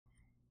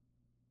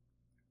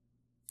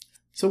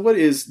So what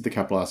is the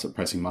capital asset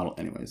pricing model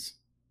anyways?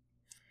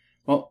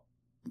 Well,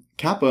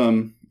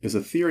 CAPM is a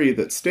theory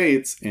that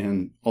states,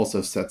 and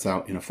also sets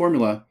out in a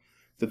formula,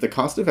 that the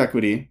cost of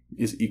equity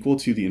is equal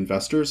to the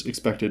investor's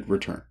expected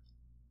return.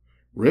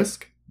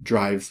 Risk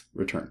drives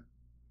return.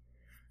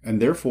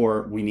 And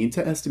therefore, we need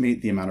to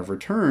estimate the amount of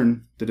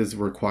return that is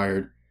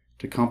required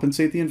to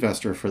compensate the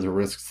investor for the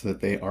risks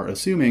that they are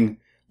assuming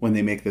when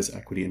they make this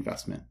equity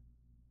investment.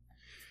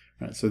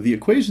 Right, so the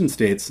equation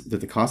states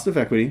that the cost of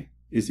equity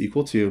is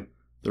equal to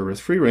the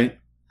risk-free rate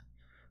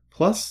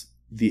plus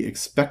the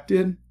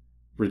expected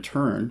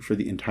return for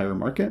the entire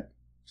market.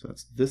 So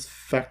that's this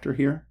factor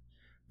here.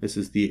 This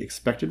is the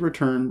expected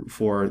return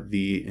for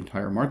the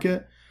entire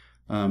market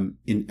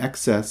in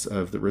excess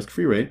of the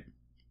risk-free rate.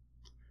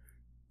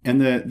 And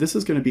this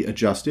is going to be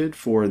adjusted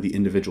for the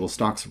individual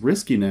stock's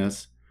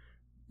riskiness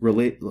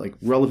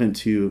relevant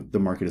to the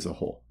market as a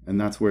whole.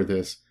 And that's where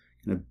this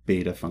kind of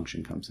beta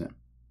function comes in.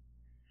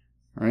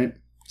 All right.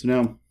 So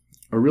now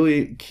a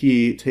really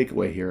key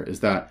takeaway here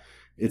is that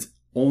it's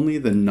only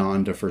the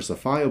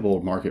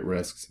non-diversifiable market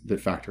risks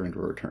that factor into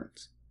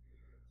returns.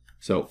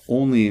 So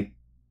only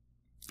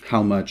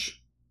how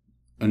much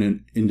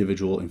an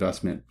individual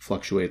investment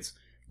fluctuates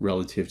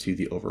relative to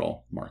the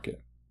overall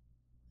market.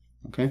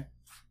 Okay?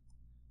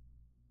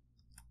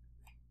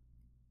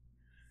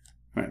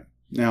 All right.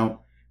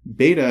 Now,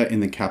 beta in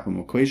the CAPM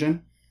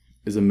equation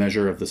is a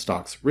measure of the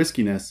stock's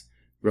riskiness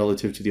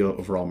relative to the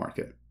overall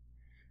market.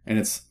 And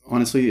it's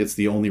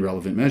the only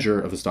relevant measure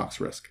of a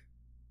stock's risk.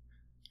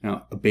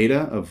 Now, a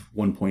beta of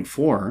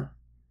 1.4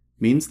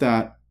 means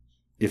that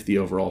if the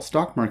overall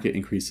stock market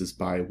increases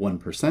by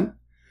 1%,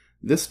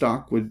 this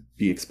stock would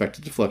be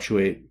expected to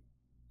fluctuate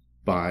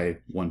by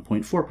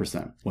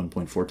 1.4%,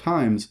 1.4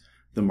 times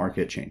the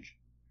market change.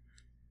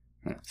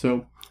 Right.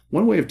 So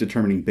one way of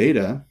determining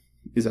beta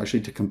is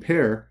actually to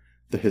compare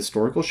the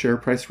historical share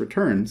price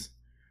returns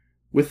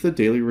with the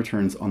daily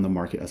returns on the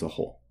market as a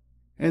whole,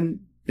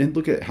 and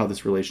look at how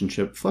this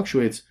relationship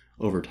fluctuates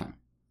over time.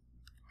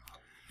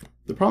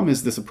 The problem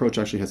is this approach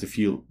actually has a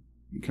few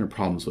kind of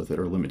problems with it,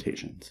 or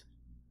limitations.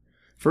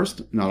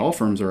 First, not all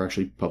firms are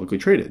actually publicly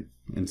traded.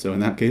 And so in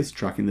that case,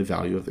 tracking the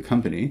value of the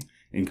company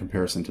in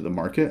comparison to the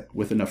market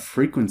with enough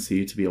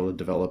frequency to be able to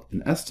develop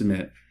an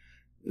estimate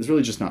is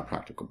really just not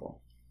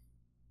practicable.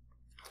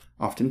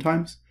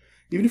 Oftentimes,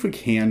 even if we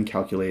can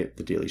calculate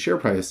the daily share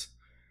price,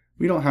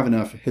 we don't have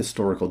enough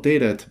historical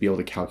data to be able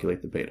to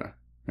calculate the beta,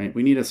 right?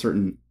 We need a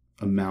certain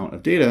amount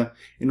of data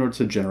in order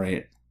to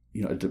generate,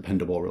 a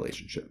dependable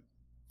relationship.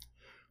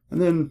 And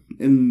then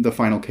in the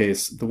final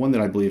case, the one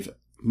that I believe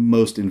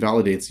most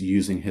invalidates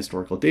using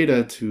historical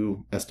data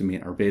to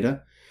estimate our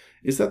beta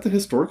is that the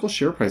historical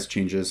share price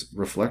changes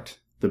reflect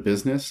the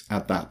business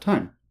at that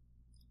time.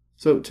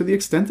 So to the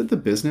extent that the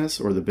business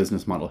or the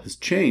business model has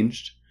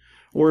changed,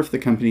 or if the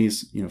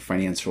company's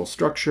financial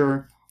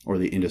structure or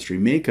the industry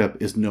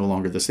makeup is no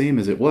longer the same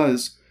as it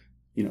was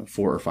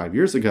 4 or 5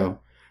 years ago,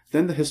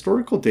 then the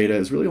historical data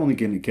is really only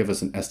going to give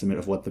us an estimate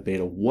of what the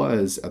beta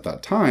was at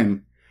that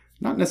time,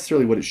 not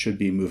necessarily what it should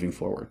be moving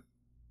forward.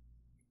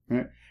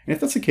 Right? And if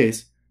that's the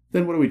case,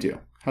 then what do?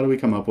 How do we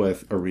come up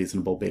with a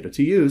reasonable beta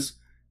to use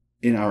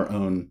in our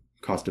own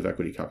cost of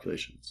equity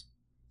calculations?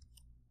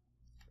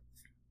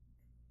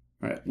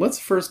 All right, let's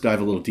first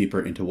dive a little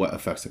deeper into what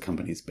affects a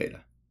company's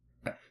beta.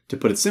 To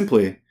put it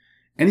simply,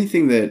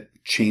 anything that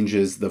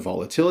changes the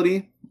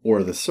volatility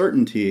or the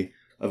certainty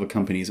of a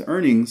company's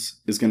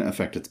earnings is going to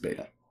affect its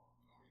beta.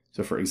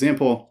 So for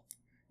example,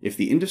 if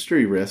the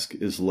industry risk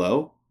is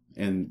low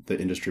and the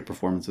industry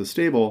performance is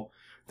stable,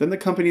 then the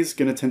company is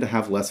going to tend to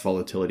have less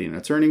volatility in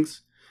its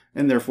earnings,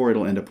 and therefore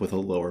it'll end up with a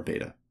lower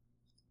beta.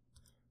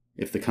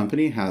 If the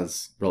company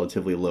has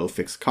relatively low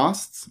fixed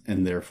costs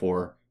and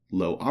therefore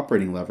low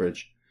operating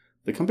leverage,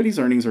 the company's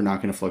earnings are not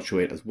going to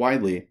fluctuate as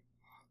widely,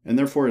 and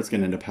therefore it's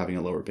going to end up having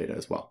a lower beta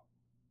as well.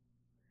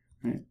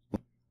 Right?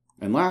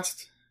 And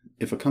last,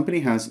 if a company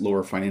has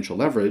lower financial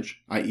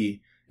leverage,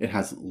 i.e. it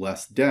has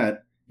less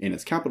debt in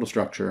its capital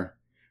structure,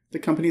 the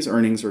company's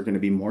earnings are going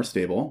to be more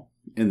stable,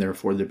 and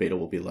therefore the beta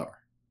will be lower.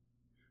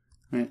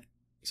 Right?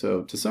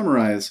 So to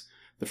summarize,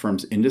 the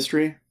firm's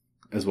industry,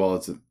 as well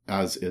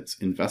as its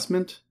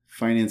investment,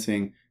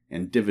 financing,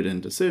 and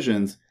dividend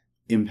decisions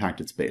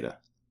impact its beta.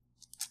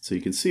 So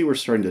you can see we're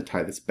starting to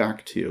tie this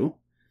back to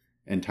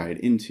and tie it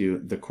into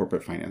the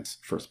corporate finance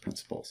first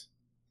principles.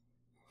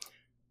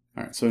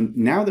 All right, so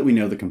now that we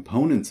know the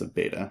components of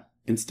beta,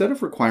 instead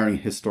of requiring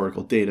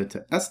historical data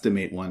to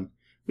estimate one,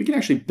 we can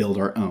actually build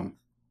our own.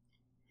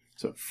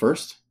 So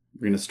first,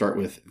 we're going to start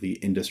with the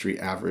industry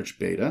average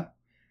beta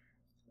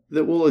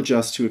that will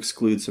adjust to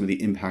exclude some of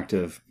the impact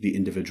of the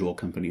individual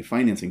company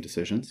financing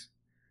decisions.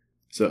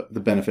 So the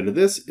benefit of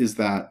this is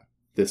that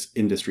this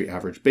industry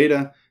average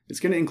beta is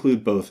going to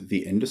include both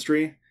the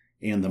industry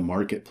and the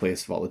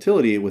marketplace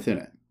volatility within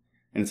it.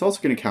 And it's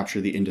also going to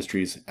capture the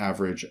industry's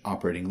average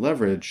operating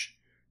leverage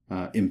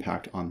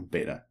impact on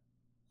beta.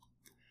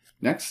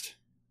 Next,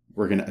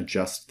 we're going to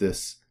adjust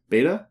this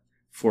beta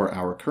for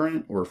our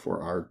current or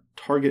for our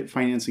target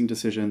financing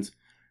decisions.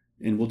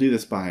 And we'll do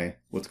this by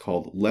what's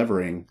called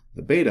levering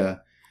the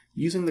beta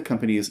using the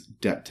company's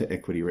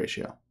debt-to-equity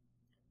ratio.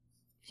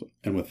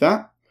 And with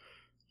that,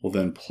 we'll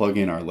then plug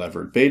in our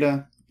levered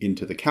beta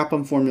into the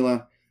CAPM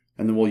formula,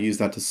 and then we'll use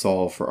that to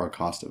solve for our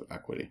cost of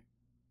equity.